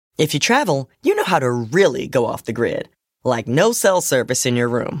If you travel, you know how to really go off the grid. Like no cell service in your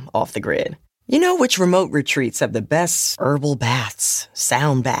room off the grid. You know which remote retreats have the best herbal baths,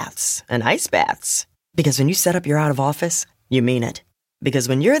 sound baths, and ice baths. Because when you set up your out of office, you mean it. Because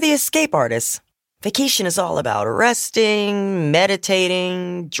when you're the escape artist, vacation is all about resting,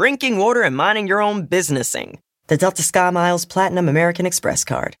 meditating, drinking water, and minding your own businessing. The Delta SkyMiles Platinum American Express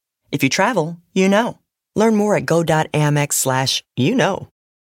card. If you travel, you know. Learn more at go.amex/you-know.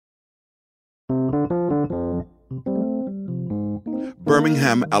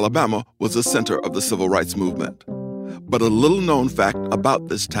 Birmingham, Alabama was the center of the civil rights movement. But a little-known fact about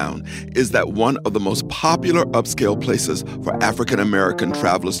this town is that one of the most popular upscale places for African-American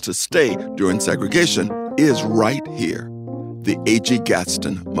travelers to stay during segregation is right here, the A.G.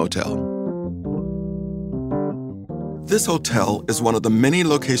 Gaston Motel. This hotel is one of the many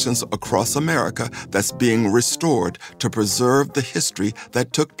locations across America that's being restored to preserve the history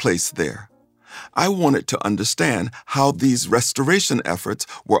that took place there. I wanted to understand how these restoration efforts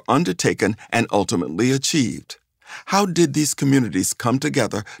were undertaken and ultimately achieved. How did these communities come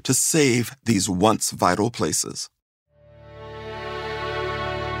together to save these once vital places?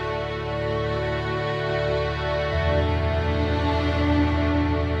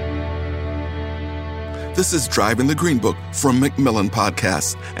 This is Driving the Green Book from Macmillan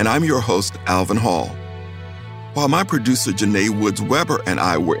Podcasts, and I'm your host, Alvin Hall. While my producer, Janae Woods-Weber, and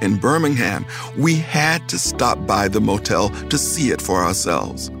I were in Birmingham, we had to stop by the motel to see it for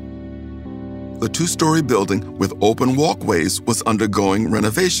ourselves. The two-story building with open walkways was undergoing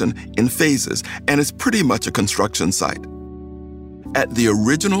renovation in phases and is pretty much a construction site. At the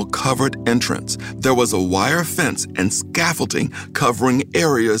original covered entrance, there was a wire fence and scaffolding covering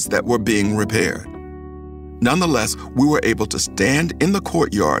areas that were being repaired. Nonetheless, we were able to stand in the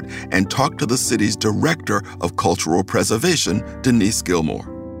courtyard and talk to the city's Director of Cultural Preservation, Denise Gilmore.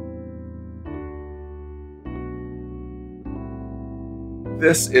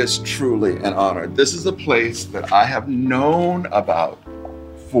 This is truly an honor. This is a place that I have known about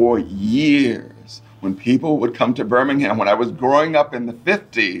for years. When people would come to Birmingham, when I was growing up in the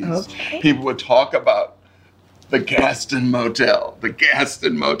 50s, people would talk about the Gaston Motel,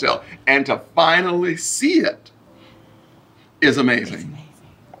 and to finally see it is amazing.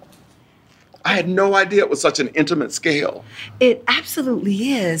 I had no idea it was such an intimate scale. It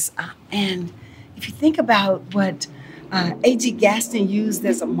absolutely is. And if you think about what A.G. Gaston used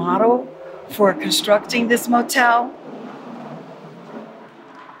as a model for constructing this motel,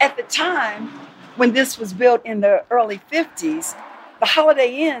 at the time when this was built in the early 50s, the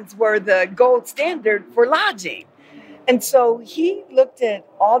Holiday Inns were the gold standard for lodging. And so he looked at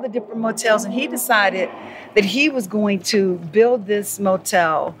all the different motels and he decided that he was going to build this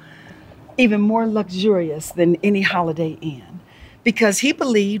motel even more luxurious than any Holiday Inn, because he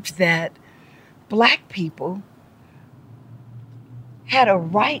believed that Black people had a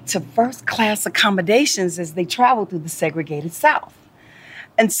right to first-class accommodations as they traveled through the segregated South.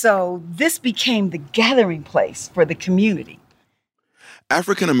 And so this became the gathering place for the community.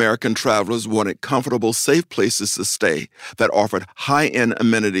 African-American travelers wanted comfortable, safe places to stay that offered high-end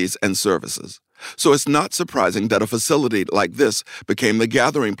amenities and services. So it's not surprising that a facility like this became the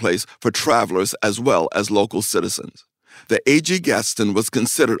gathering place for travelers as well as local citizens. The A.G. Gaston was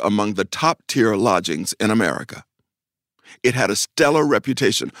considered among the top-tier lodgings in America. It had a stellar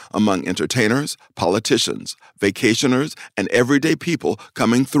reputation among entertainers, politicians, vacationers, and everyday people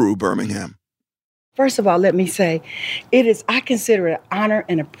coming through Birmingham. First of all, let me say, I consider it an honor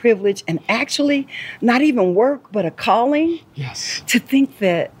and a privilege, and actually not even work, but a calling. Yes. To think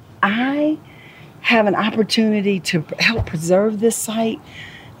that I have an opportunity to help preserve this site,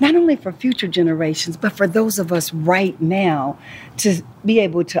 not only for future generations, but for those of us right now to be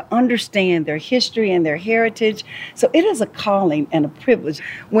able to understand their history and their heritage. So it is a calling and a privilege.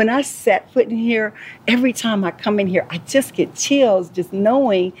 When I set foot in here, every time I come in here, I just get chills just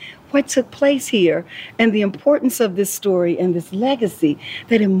knowing what took place here and the importance of this story and this legacy,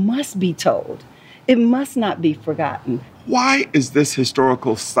 that it must be told. It must not be forgotten. Why is this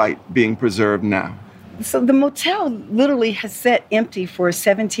historical site being preserved now? So the motel literally has sat empty for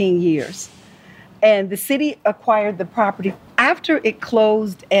 17 years. And the city acquired the property after it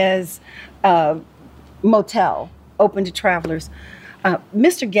closed as a motel, open to travelers.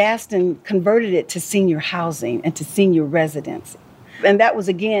 Mr. Gaston converted it to senior housing and to senior residency. And that was,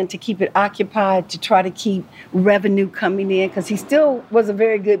 again, to keep it occupied, to try to keep revenue coming in, because he still was a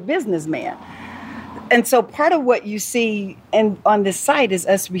very good businessman. And so part of what you see on this site is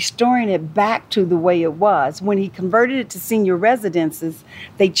us restoring it back to the way it was. When he converted it to senior residences,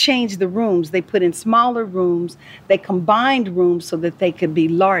 they changed the rooms. They put in smaller rooms. They combined rooms so that they could be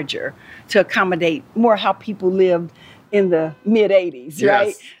larger to accommodate more how people lived in the mid-'80s, right?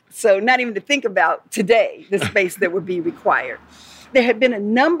 Yes. So not even to think about today, the space that would be required. There had been a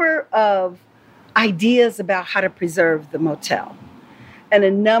number of ideas about how to preserve the motel, and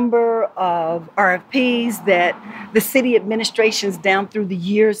a number of RFPs that the city administrations down through the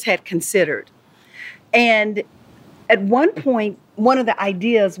years had considered. And at one point, one of the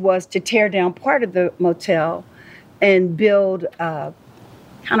ideas was to tear down part of the motel and build kind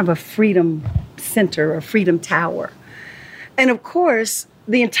of a freedom center, a freedom tower. And of course,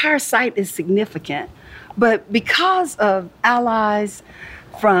 the entire site is significant, but because of allies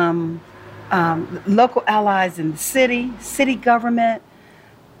from local allies in the city government,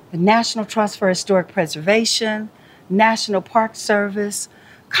 the National Trust for Historic Preservation, National Park Service,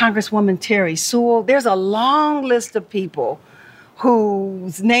 Congresswoman Terry Sewell. There's a long list of people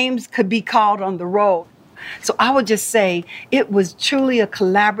whose names could be called on the roll. So I would just say it was truly a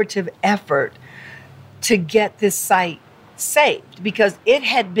collaborative effort to get this site saved, because it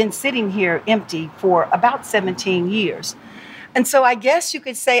had been sitting here empty for about 17 years. And so I guess you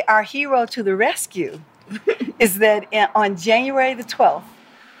could say our hero to the rescue is that on January the 12th,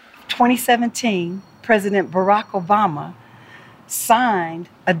 2017, President Barack Obama signed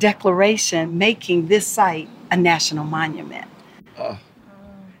a declaration making this site a national monument.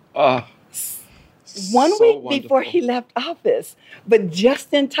 1 week before he left office, but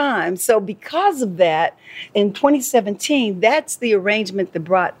just in time. So because of that, in 2017, that's the arrangement that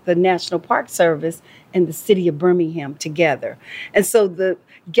brought the National Park Service and the city of Birmingham together. And so the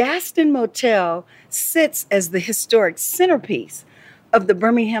Gaston Motel sits as the historic centerpiece of the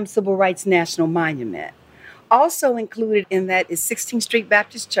Birmingham Civil Rights National Monument. Also included in that is 16th Street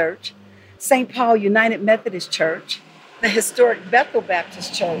Baptist Church, St. Paul United Methodist Church, the historic Bethel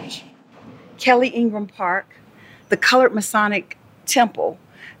Baptist Church, Kelly Ingram Park, the Colored Masonic Temple,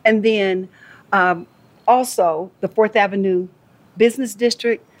 and then also the 4th Avenue Business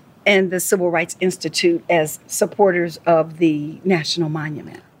District and the Civil Rights Institute as supporters of the National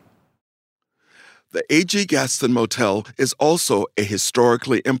Monument. The A.G. Gaston Motel is also a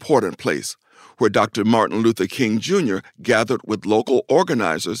historically important place where Dr. Martin Luther King Jr. gathered with local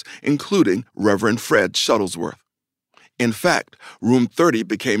organizers, including Reverend Fred Shuttlesworth. In fact, Room 30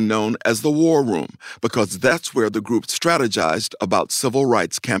 became known as the War Room because that's where the group strategized about civil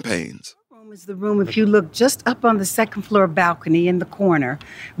rights campaigns. Room is the room, if you look just up on the second floor balcony in the corner,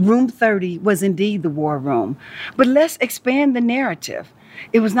 Room 30 was indeed the War Room. But let's expand the narrative.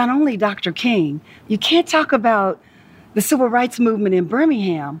 It was not only Dr. King. You can't talk about the civil rights movement in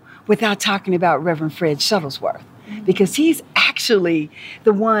Birmingham without talking about Reverend Fred Shuttlesworth, because he's actually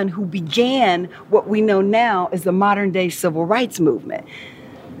the one who began what we know now as the modern-day civil rights movement.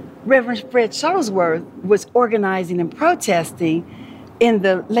 Reverend Fred Shuttlesworth was organizing and protesting in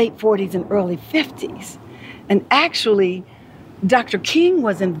the late 40s and early 50s. And actually, Dr. King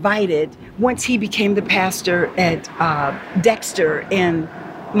was invited once he became the pastor at Dexter in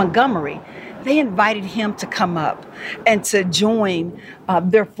Montgomery. They invited him to come up and to join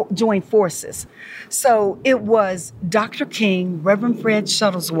forces. So it was Dr. King, Reverend Fred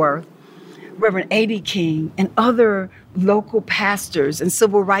Shuttlesworth, Reverend A.D. King, and other local pastors and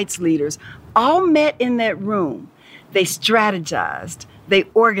civil rights leaders all met in that room. They strategized, they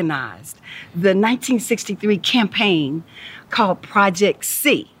organized the 1963 campaign called Project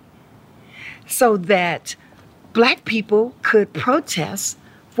C, so that Black people could protest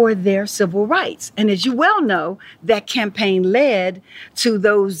for their civil rights. And as you well know, that campaign led to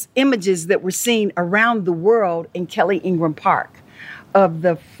those images that were seen around the world in Kelly Ingram Park of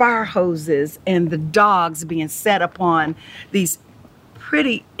the fire hoses and the dogs being set upon these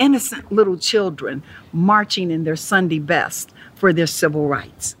pretty innocent little children marching in their Sunday best for their civil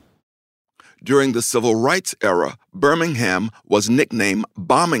rights. During the Civil Rights era, Birmingham was nicknamed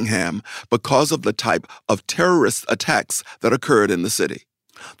Bombingham because of the type of terrorist attacks that occurred in the city.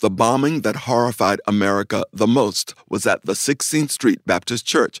 The bombing that horrified America the most was at the 16th Street Baptist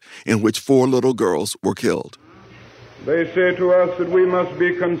Church, in which 4 little girls were killed. They say to us that we must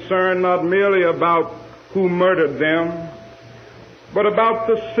be concerned not merely about who murdered them, but about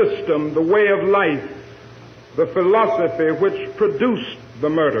the system, the way of life, the philosophy which produced the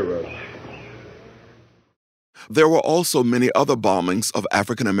murderers. There were also many other bombings of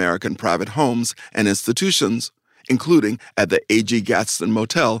African-American private homes and institutions, including at the A.G. Gaston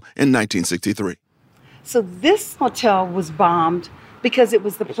Motel in 1963. So this hotel was bombed because it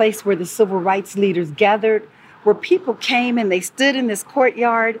was the place where the civil rights leaders gathered, where people came and they stood in this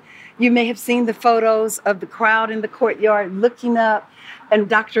courtyard. You may have seen the photos of the crowd in the courtyard looking up, and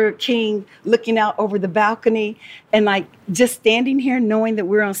Dr. King looking out over the balcony, and like just standing here knowing that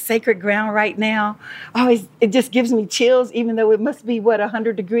we're on sacred ground right now. It just gives me chills, even though it must be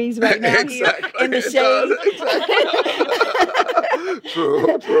 100 degrees right now here in the shade.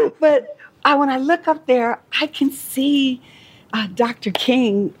 True. But when I look up there, I can see Dr.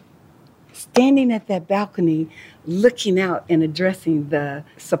 King standing at that balcony, looking out and addressing the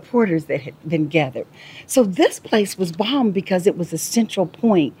supporters that had been gathered. So this place was bombed because it was a central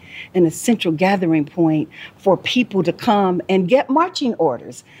point and a central gathering point for people to come and get marching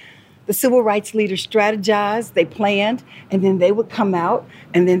orders. The civil rights leaders strategized, they planned, and then they would come out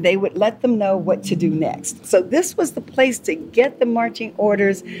and then they would let them know what to do next. So this was the place to get the marching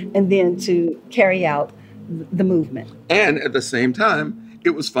orders and then to carry out the movement. And at the same time,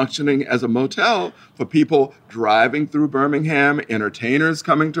 it was functioning as a motel for people driving through Birmingham, entertainers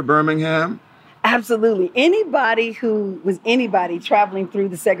coming to Birmingham. Absolutely. Anybody traveling through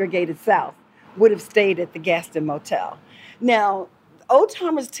the segregated South would have stayed at the Gaston Motel. Now,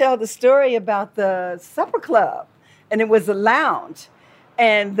 old-timers tell the story about the supper club, and it was a lounge,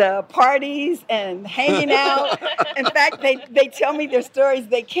 and the parties and hanging out. In fact, they tell me their stories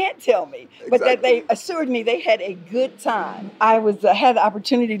they can't tell me, but that they assured me they had a good time. I had the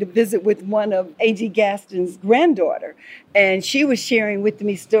opportunity to visit with one of A.G. Gaston's granddaughter, and she was sharing with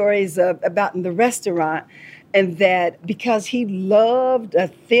me stories about in the restaurant, and that because he loved a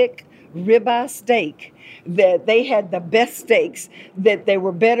thick ribeye steak, that they had the best steaks, that they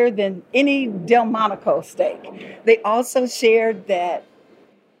were better than any Delmonico steak. They also shared that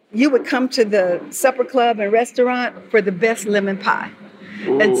you would come to the supper club and restaurant for the best lemon pie.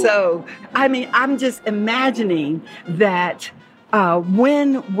 Ooh. And so, I'm just imagining that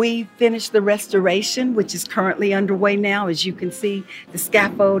when we finish the restoration, which is currently underway now, as you can see the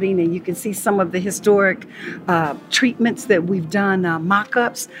scaffolding and you can see some of the historic treatments that we've done,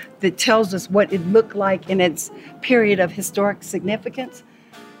 mock-ups that tells us what it looked like in its period of historic significance.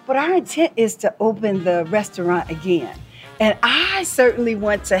 But our intent is to open the restaurant again. And I certainly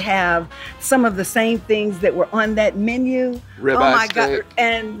want to have some of the same things that were on that menu. Ribeye oh my steak. God,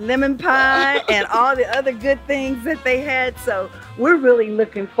 and lemon pie and all the other good things that they had. So we're really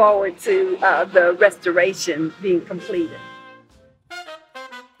looking forward to the restoration being completed.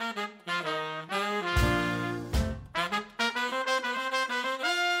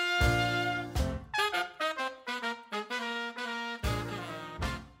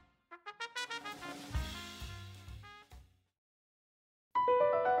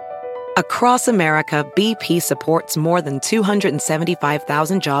 Across America, BP supports more than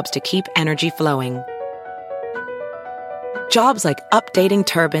 275,000 jobs to keep energy flowing. Jobs like updating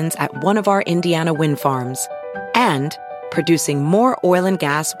turbines at one of our Indiana wind farms and producing more oil and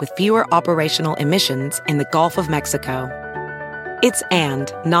gas with fewer operational emissions in the Gulf of Mexico. It's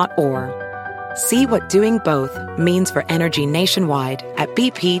and, not or. See what doing both means for energy nationwide at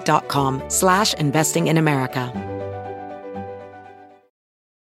bp.com/investing in America.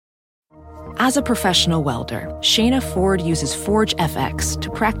 As a professional welder, Shayna Ford uses Forge FX to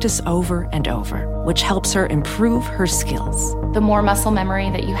practice over and over, which helps her improve her skills. The more muscle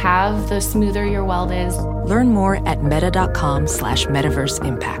memory that you have, the smoother your weld is. Learn more at meta.com/metaverse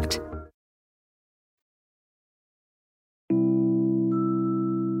impact.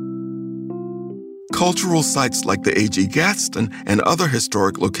 Cultural sites like the A.G. Gaston and other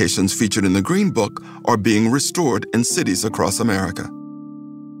historic locations featured in the Green Book are being restored in cities across America.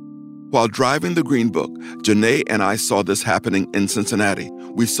 While driving the Green Book, Janae and I saw this happening in Cincinnati.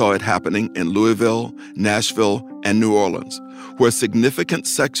 We saw it happening in Louisville, Nashville, and New Orleans, where significant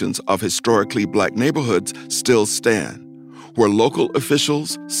sections of historically Black neighborhoods still stand, where local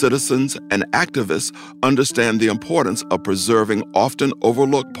officials, citizens, and activists understand the importance of preserving often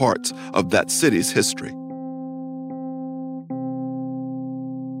overlooked parts of that city's history.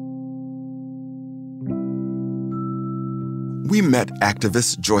 We met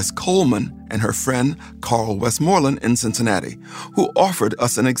activist Joyce Coleman and her friend Carl Westmoreland in Cincinnati, who offered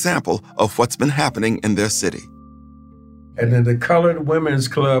us an example of what's been happening in their city. And then the Colored Women's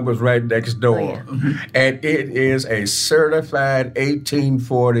Club was right next door. Oh, yeah. Mm-hmm. And it is a certified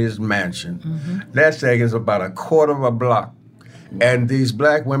 1840s mansion. Mm-hmm. That thing is about a quarter of a block. Mm-hmm. And these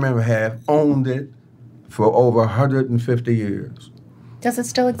Black women have owned it for over 150 years. Does it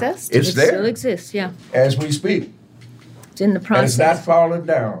still exist? It's there. It still exists, yeah. As we speak. It's in the process. And it's not falling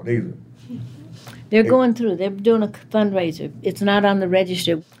down either. They're going through. They're doing a fundraiser. It's not on the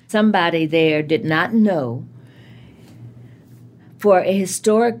register. Somebody there did not know for a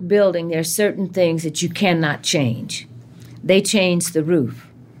historic building, there are certain things that you cannot change. They changed the roof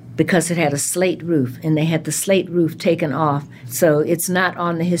because it had a slate roof, and they had the slate roof taken off. So it's not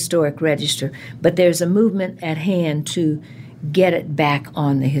on the historic register, but there's a movement at hand to get it back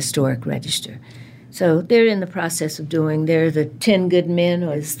on the historic register. So they're in the process of they're the 10 Good Men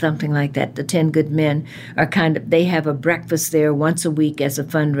or something like that. The 10 Good Men are they have a breakfast there once a week as a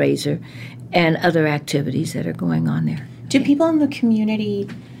fundraiser and other activities that are going on there. Do people in the community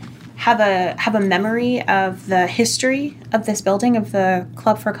have a memory of the history of this building, of the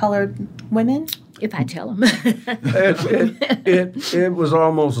Club for Colored Women? If I tell them. it was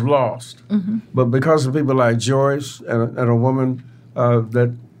almost lost. Mm-hmm. But because of people like Joyce and a woman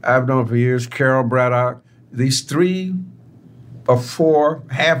that I've known for years, Carol Braddock, these 3 or 4,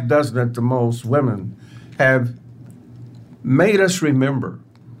 half dozen at the most, women have made us remember.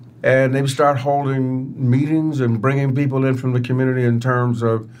 And they start holding meetings and bringing people in from the community in terms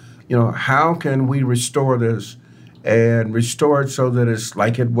of, how can we restore this and restore it so that it's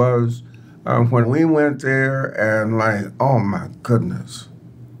like it was when we went there, and oh my goodness,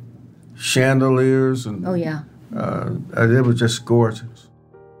 chandeliers and it was just gorgeous.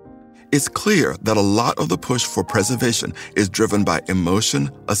 It's clear that a lot of the push for preservation is driven by emotion,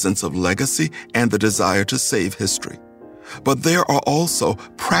 a sense of legacy, and the desire to save history. But there are also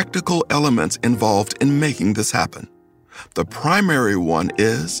practical elements involved in making this happen. The primary one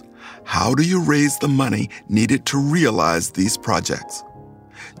is, how do you raise the money needed to realize these projects?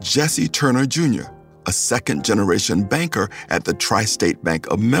 Jesse Turner Jr., a second-generation banker at the Tri-State Bank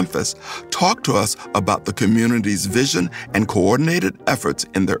of Memphis, talked to us about the community's vision and coordinated efforts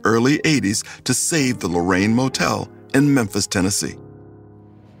in the early 80s to save the Lorraine Motel in Memphis, Tennessee.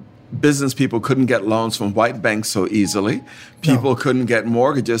 Business people couldn't get loans from white banks so easily. People couldn't get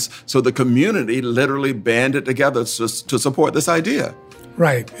mortgages, so the community literally banded together to support this idea.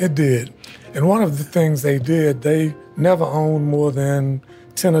 Right, it did. And one of the things they did, they never owned more than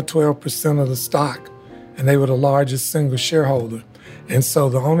 10 or 12% of the stock, and they were the largest single shareholder. And so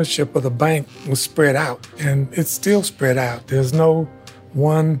the ownership of the bank was spread out, and it's still spread out. There's no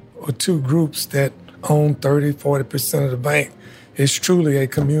 1 or 2 groups that own 30, 40% of the bank. It's truly a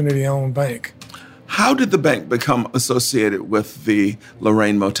community-owned bank. How did the bank become associated with the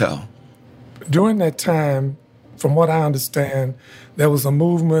Lorraine Motel? During that time, from what I understand, there was a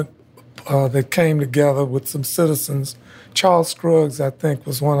movement that came together with some citizens. Charles Scruggs, I think,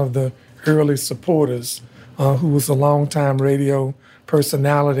 was one of the early supporters, who was a longtime radio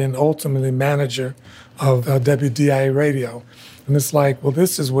personality and ultimately manager of WDIA radio. And it's like, well,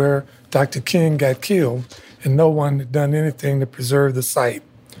 this is where Dr. King got killed, and no one had done anything to preserve the site.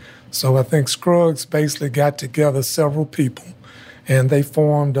 So I think Scruggs basically got together several people, and they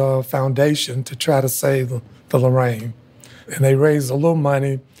formed a foundation to try to save the Lorraine. And they raised a little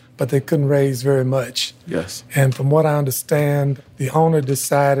money, but they couldn't raise very much. Yes. And from what I understand, the owner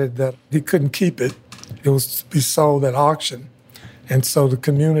decided that he couldn't keep it. It was to be sold at auction. And so the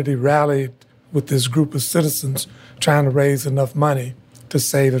community rallied with this group of citizens trying to raise enough money to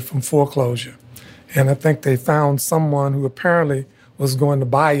save it from foreclosure. And I think they found someone who apparently was going to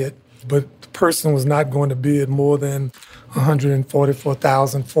buy it, but the person was not going to bid more than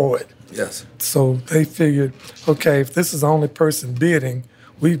 $144,000 for it. Yes. So they figured, okay, if this is the only person bidding,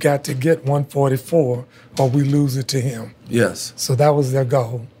 we've got to get 144 or we lose it to him. Yes. So that was their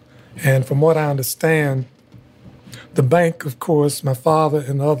goal. And from what I understand, the bank, of course, my father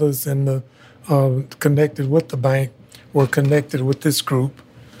and others in the connected with the bank were connected with this group.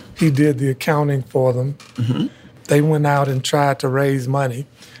 He did the accounting for them. Mm-hmm. They went out and tried to raise money,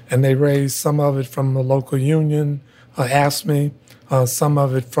 and they raised some of it from the local union, AFSCME, some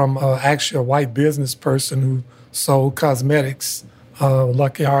of it from actually a white business person who sold cosmetics,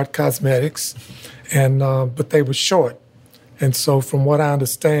 Lucky Heart Cosmetics, and but they were short. And so from what I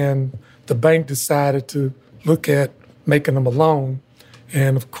understand, the bank decided to look at making them a loan.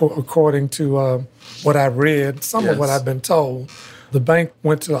 And according to what I read, some of what I've been told, the bank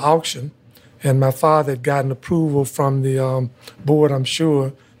went to the auction, and my father had gotten approval from the board, I'm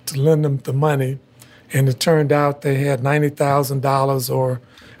sure, to lend them the money. And it turned out they had $90,000, or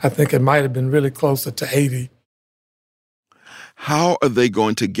I think it might have been really closer to $80,000. How are they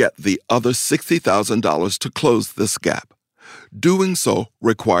going to get the other $60,000 to close this gap? Doing so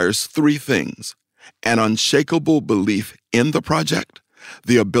requires 3 things: an unshakable belief in the project,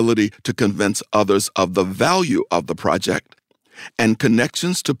 the ability to convince others of the value of the project, and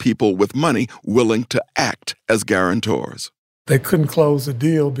connections to people with money willing to act as guarantors. They couldn't close the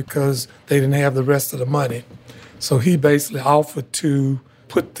deal because they didn't have the rest of the money. So he basically offered to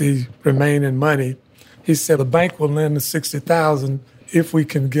put the remaining money He said the bank will lend the $60,000 if we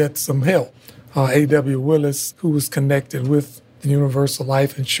can get some help. A.W. Willis, who was connected with the Universal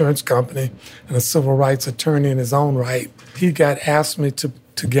Life Insurance Company and a civil rights attorney in his own right, he asked me to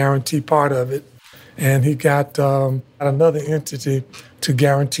guarantee part of it, and he got another entity to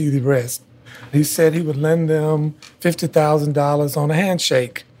guarantee the rest. He said he would lend them $50,000 on a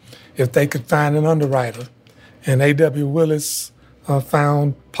handshake if they could find an underwriter. And A.W. Willis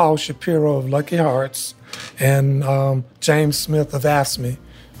found Paul Shapiro of Lucky Hearts and James Smith of AFSCME,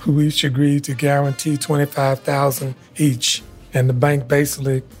 who each agreed to guarantee $25,000 each. And the bank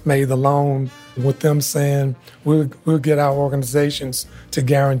basically made the loan with them saying, we'll get our organizations to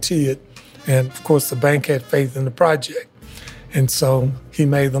guarantee it. And of course, the bank had faith in the project. And so he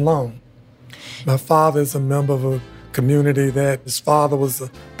made the loan. My father is a member of a community that his father was a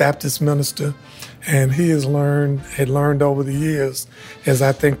Baptist minister, and he had learned over the years, as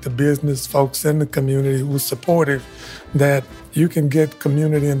I think the business folks in the community who were supportive, that you can get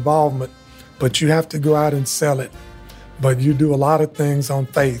community involvement, but you have to go out and sell it. But you do a lot of things on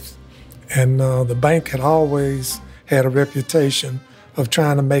faith. And the bank had always had a reputation of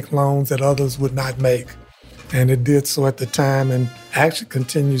trying to make loans that others would not make. And it did so at the time and actually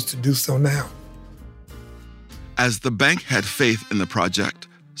continues to do so now. As the bank had faith in the project,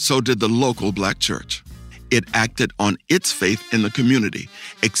 so did the local Black church. It acted on its faith in the community,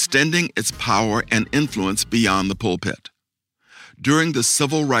 extending its power and influence beyond the pulpit. During the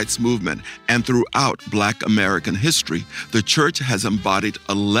Civil Rights Movement and throughout Black American history, the church has embodied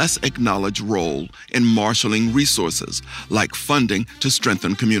a less acknowledged role in marshaling resources, like funding to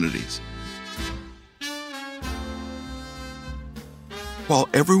strengthen communities. While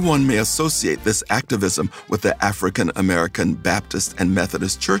everyone may associate this activism with the African American Baptist and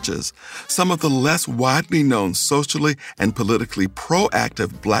Methodist churches, some of the less widely known socially and politically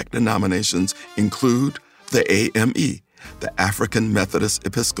proactive Black denominations include the AME, the African Methodist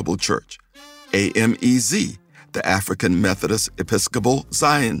Episcopal Church, AMEZ, the African Methodist Episcopal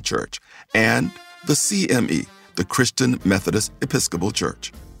Zion Church, and the CME, the Christian Methodist Episcopal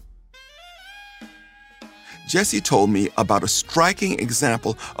Church. Jesse told me about a striking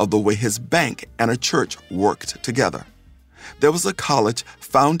example of the way his bank and a church worked together. There was a college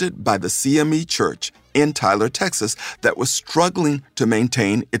founded by the CME Church in Tyler, Texas, that was struggling to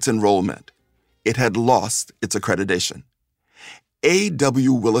maintain its enrollment. It had lost its accreditation.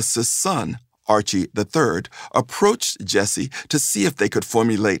 A.W. Willis's son, Archie III, approached Jesse to see if they could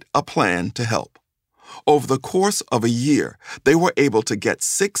formulate a plan to help. Over the course of a year, they were able to get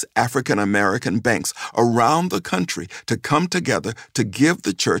 6 African American banks around the country to come together to give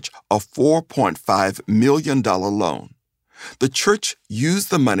the church a $4.5 million loan. The church used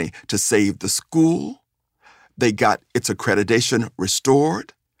the money to save the school, they got its accreditation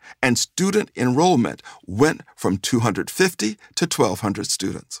restored, and student enrollment went from 250 to 1,200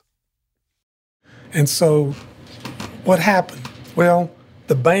 students. And so what happened? Well,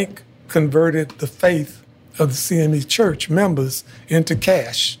 the bank converted the faith of the CME Church members into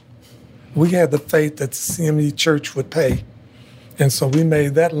cash. We had the faith that the CME Church would pay. And so we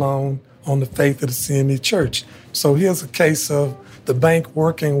made that loan on the faith of the CME Church. So here's a case of the bank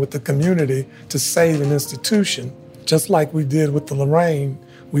working with the community to save an institution, just like we did with the Lorraine.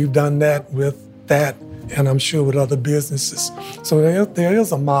 We've done that with that, and I'm sure with other businesses. So there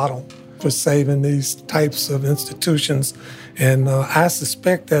is a model for saving these types of institutions. And I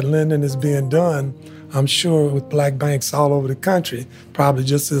suspect that lending is being done, I'm sure, with Black banks all over the country, probably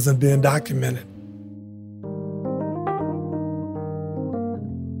just isn't being documented.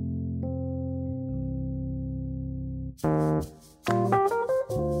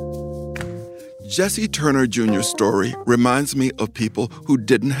 Jesse Turner Jr.'s story reminds me of people who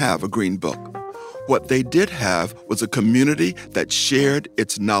didn't have a Green Book. What they did have was a community that shared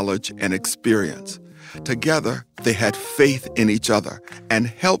its knowledge and experience. Together, they had faith in each other and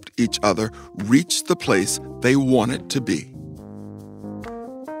helped each other reach the place they wanted to be.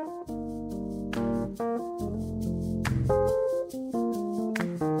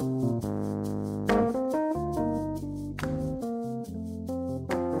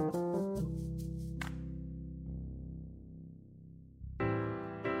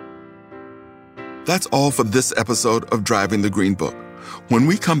 That's all for this episode of Driving the Green Book. When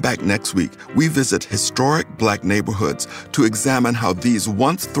we come back next week, we visit historic Black neighborhoods to examine how these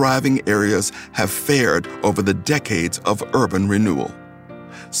once thriving areas have fared over the decades of urban renewal.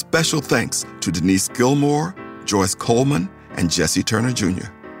 Special thanks to Denise Gilmore, Joyce Coleman, and Jesse Turner Jr.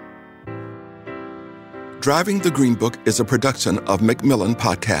 Driving the Green Book is a production of Macmillan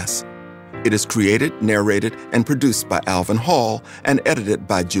Podcasts. It is created, narrated, and produced by Alvin Hall and edited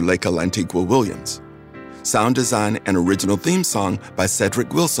by Juleka Lantigua Williams. Sound design and original theme song by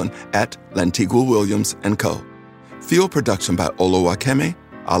Cedric Wilson at Lantigua Williams & Co. Field production by Oluwakemi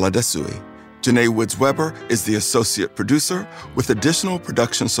Aladesui. Janae Woods-Weber is the associate producer, with additional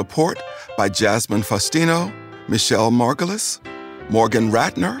production support by Jasmine Faustino, Michelle Margulis, Morgan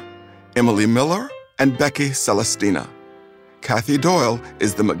Ratner, Emily Miller, and Becky Celestina. Kathy Doyle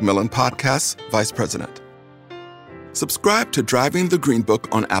is the Macmillan Podcast's vice president. Subscribe to Driving the Green Book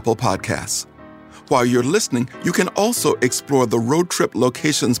on Apple Podcasts. While you're listening, you can also explore the road trip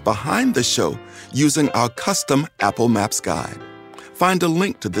locations behind the show using our custom Apple Maps guide. Find a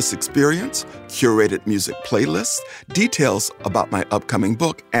link to this experience, curated music playlists, details about my upcoming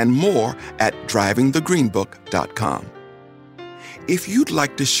book, and more at drivingthegreenbook.com. If you'd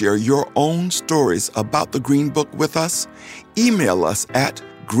like to share your own stories about the Green Book with us, email us at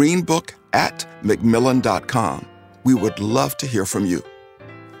greenbook@macmillan.com. We would love to hear from you.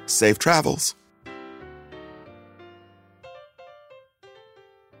 Safe travels.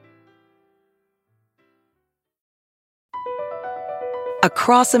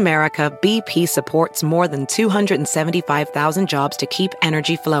 Across America, BP supports more than 275,000 jobs to keep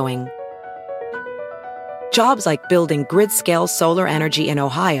energy flowing. Jobs like building grid-scale solar energy in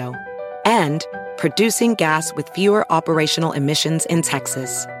Ohio and producing gas with fewer operational emissions in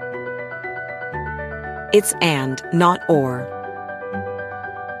Texas. It's and, not or.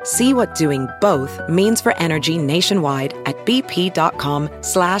 See what doing both means for energy nationwide at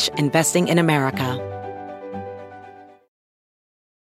bp.com/investing in America.